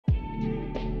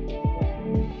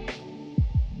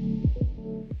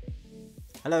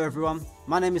Hello everyone,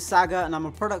 my name is Saga and I'm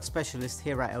a product specialist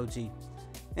here at LG.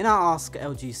 In our Ask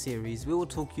LG series, we will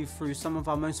talk you through some of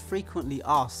our most frequently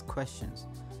asked questions.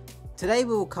 Today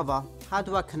we will cover how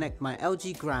do I connect my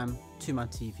LG Gram to my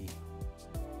TV.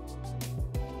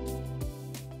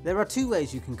 There are two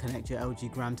ways you can connect your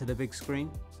LG Gram to the big screen.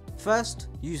 First,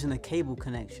 using a cable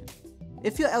connection.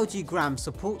 If your LG Gram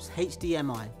supports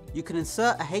HDMI, you can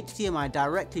insert a HDMI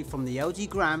directly from the LG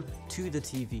Gram to the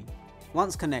TV.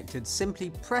 Once connected, simply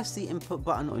press the input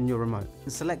button on your remote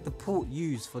and select the port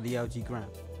used for the LG Gram.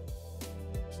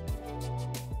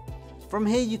 From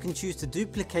here you can choose to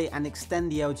duplicate and extend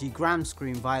the LG Gram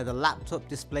screen via the laptop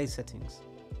display settings.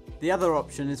 The other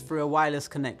option is through a wireless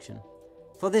connection.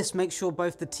 For this, make sure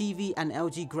both the TV and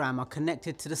LG Gram are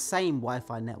connected to the same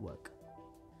Wi-Fi network.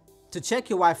 To check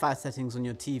your Wi-Fi settings on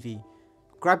your TV,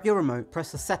 grab your remote,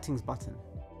 press the settings button.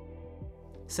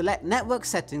 Select network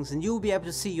settings and you will be able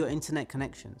to see your internet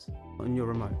connections on your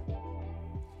remote.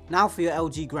 Now for your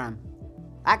LG Gram.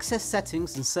 Access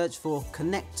settings and search for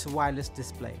connect to wireless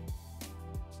display.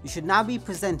 You should now be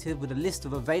presented with a list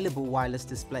of available wireless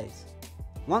displays.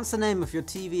 Once the name of your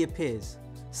TV appears,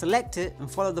 select it and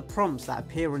follow the prompts that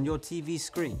appear on your TV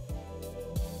screen.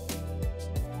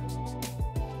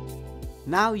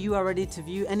 Now you are ready to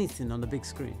view anything on the big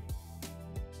screen.